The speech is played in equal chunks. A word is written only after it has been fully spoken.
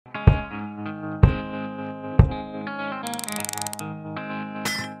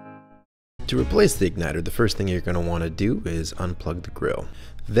To replace the igniter, the first thing you're going to want to do is unplug the grill.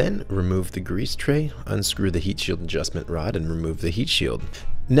 Then remove the grease tray, unscrew the heat shield adjustment rod, and remove the heat shield.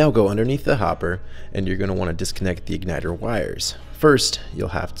 Now go underneath the hopper, and you're going to want to disconnect the igniter wires. First, you'll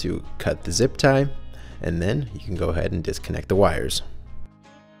have to cut the zip tie, and then you can go ahead and disconnect the wires.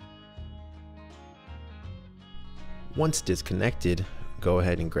 Once disconnected, go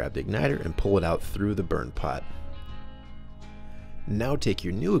ahead and grab the igniter and pull it out through the burn pot. Now take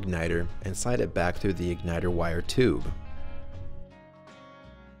your new igniter and slide it back through the igniter wire tube.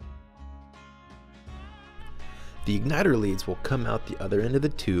 The igniter leads will come out the other end of the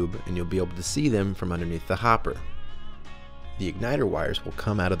tube, and you'll be able to see them from underneath the hopper. The igniter wires will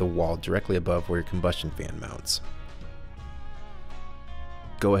come out of the wall directly above where your combustion fan mounts.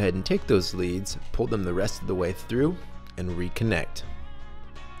 Go ahead and take those leads, pull them the rest of the way through, and reconnect.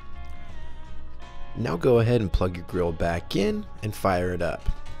 Now go ahead and plug your grill back in and fire it up.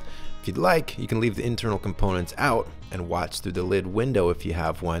 If you'd like, you can leave the internal components out and watch through the lid window if you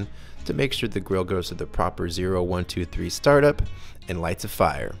have one to make sure the grill goes to the proper 0, 1, 2, 3 startup and lights a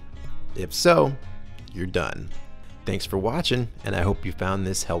fire. If so, you're done. Thanks for watching, and I hope you found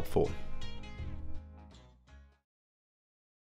this helpful.